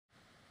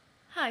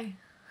Hi.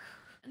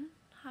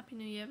 Happy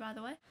New Year, by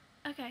the way.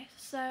 Okay,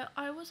 so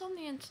I was on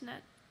the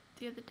internet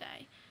the other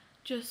day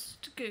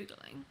just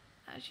Googling,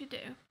 as you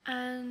do,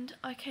 and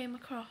I came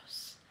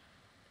across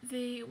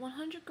the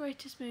 100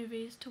 greatest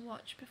movies to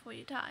watch before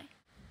you die.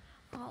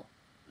 I'll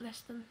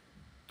list them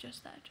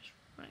just there, just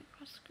running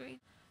across the screen.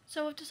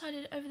 So I've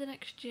decided over the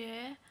next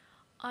year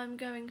I'm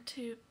going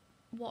to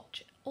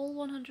watch all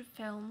 100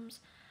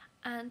 films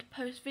and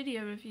post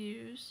video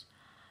reviews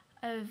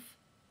of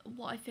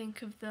what I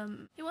think of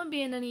them. It won't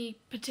be in any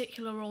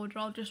particular order,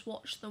 I'll just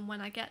watch them when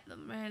I get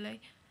them,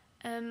 really.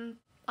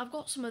 I've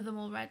got some of them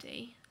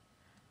already,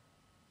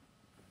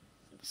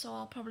 so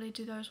I'll probably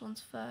do those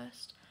ones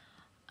first.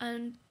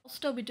 And I'll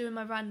still be doing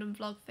my random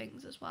vlog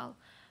things as well,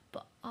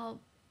 but I'll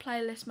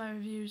playlist my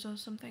reviews or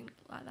something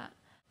like that.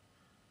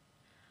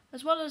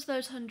 As well as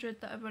those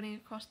 100 that are running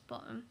across the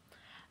bottom.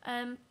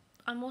 I'm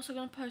also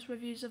going to post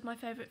reviews of my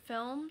favourite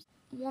films.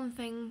 One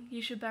thing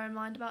you should bear in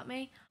mind about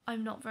me,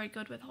 I'm not very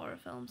good with horror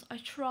films. I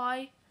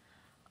try,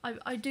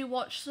 I do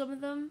watch some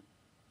of them,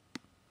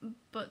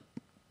 but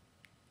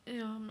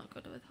I'm not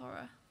good with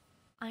horror.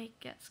 I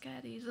get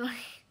scared easily.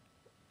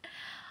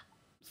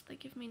 So they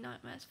give me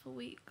nightmares for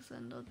weeks,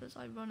 and others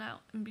I run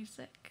out and be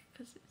sick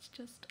because it's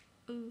just,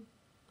 ooh,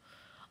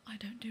 I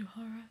don't do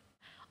horror.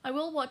 I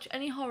will watch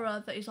any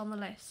horror that is on the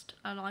list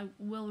and I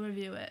will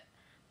review it,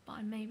 but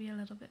I may be a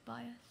little bit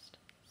biased,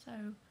 so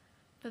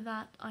for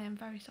that I am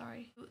very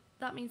sorry.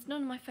 That means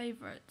none of my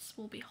favourites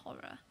will be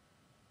horror.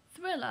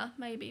 Thriller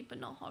maybe, but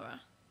not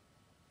horror.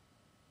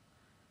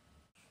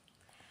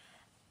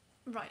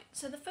 Right,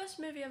 so the first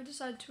movie I've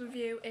decided to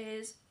review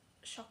is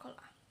Chocolat.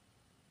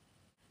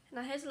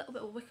 Now here's a little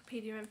bit of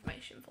Wikipedia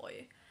information for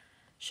you.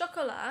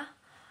 Chocolat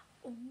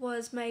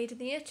was made in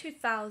the year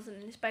 2000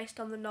 and is based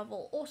on the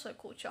novel also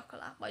called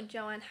Chocolat by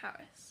Joanne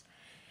Harris.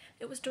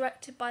 It was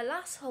directed by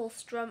Lasse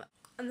Hallström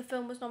and the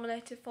film was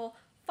nominated for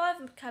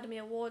 5 Academy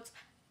Awards,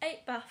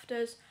 8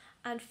 BAFTAs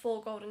and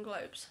 4 Golden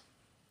Globes.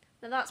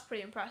 Now that's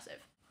pretty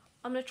impressive.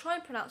 I'm going to try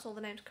and pronounce all the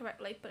names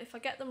correctly, but if I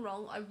get them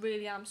wrong I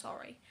really am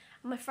sorry.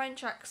 And my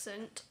French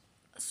accent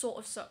sort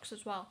of sucks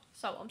as well,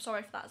 so I'm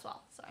sorry for that as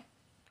well. So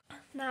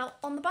now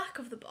on the back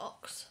of the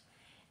box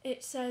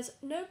it says,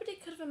 nobody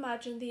could have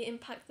imagined the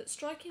impact that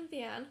striking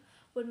Vianne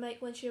would make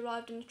when she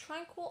arrived in a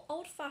tranquil,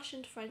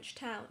 old-fashioned French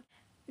town.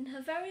 In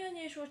her very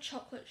unusual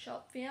chocolate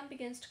shop, Vianne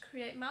begins to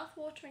create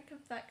mouth-watering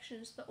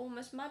confections that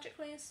almost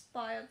magically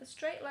inspire the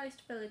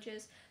straight-laced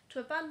villagers to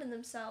abandon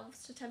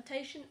themselves to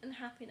temptation and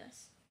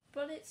happiness.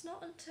 But it's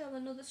not until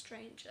another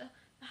stranger,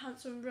 the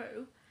handsome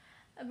Roux,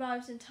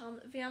 arrives in town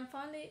that Vianne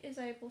finally is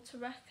able to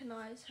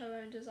recognise her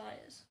own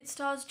desires. It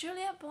stars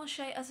Juliette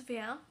Binoche as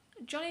Vianne,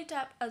 Johnny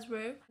Depp as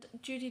Roux,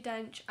 and Judi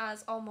Dench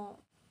as Armand.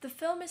 The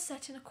film is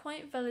set in a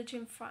quaint village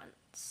in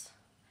France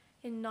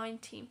in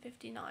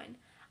 1959,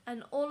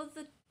 and all of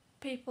the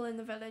people in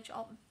the village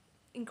are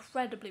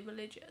incredibly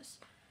religious.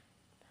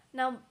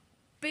 Now,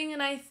 being an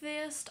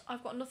atheist,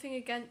 I've got nothing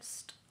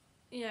against,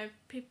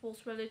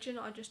 people's religion,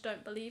 I just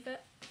don't believe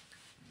it.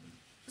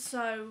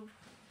 So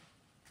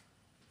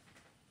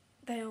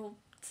they all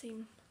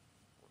seem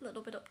a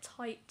little bit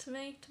uptight to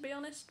me, to be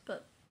honest,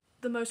 but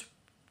the most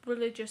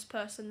religious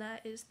person there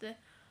is the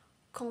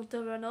Comte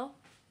de Renault,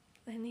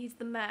 and he's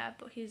the mayor,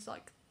 but he's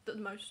like the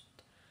most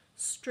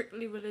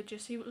strictly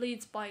religious. He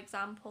leads by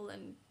example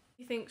and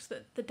he thinks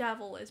that the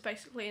devil is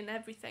basically in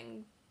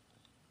everything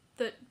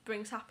that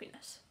brings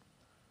happiness.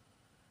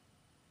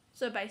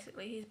 So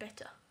basically he's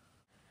bitter.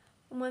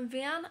 And when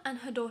Vianne and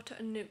her daughter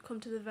Anouk come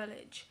to the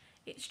village,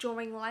 it's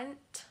during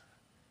Lent.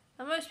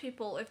 And most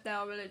people, if they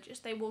are religious,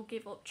 they will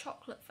give up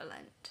chocolate for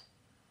Lent.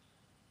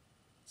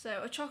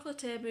 So a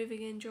chocolatier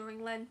moving in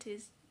during Lent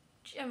is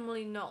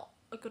generally not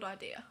a good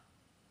idea.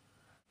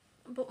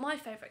 But my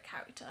favourite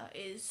character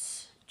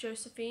is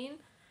Josephine,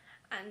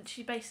 and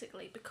she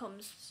basically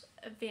becomes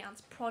Vianne's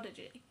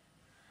prodigy.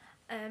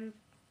 At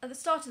the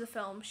start of the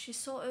film,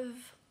 she's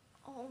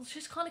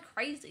she's kind of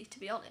crazy, to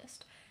be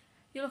honest.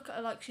 You look at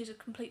her like she's a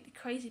completely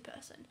crazy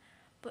person,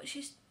 but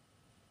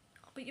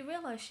you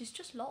realise she's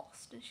just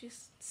lost and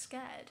she's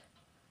scared.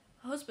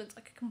 Her husband's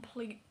like a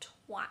complete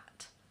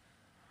twat.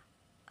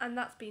 And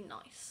that's been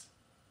nice.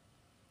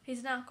 He's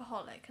an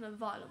alcoholic and a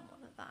violent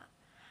one at that.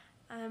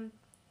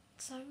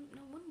 So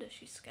no wonder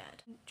she's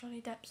scared.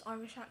 Johnny Depp's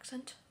Irish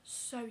accent,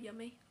 so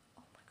yummy.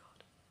 Oh my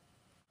god.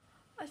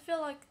 I feel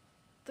like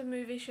the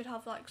movie should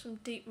have like some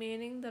deep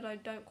meaning that I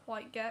don't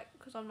quite get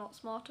because I'm not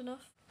smart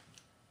enough.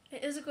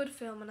 It is a good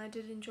film and I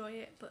did enjoy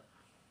it, but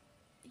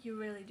you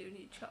really do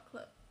need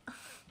chocolate.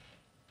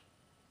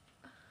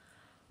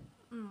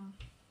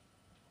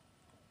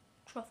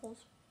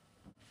 Truffles.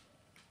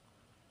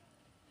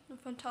 They're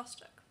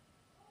fantastic.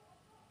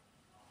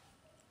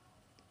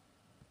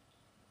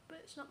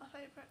 But it's not my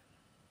favourite.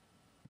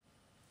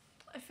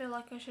 I feel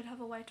like I should have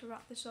a way to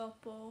wrap this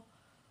up or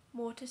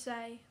more to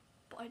say,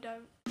 but I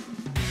don't.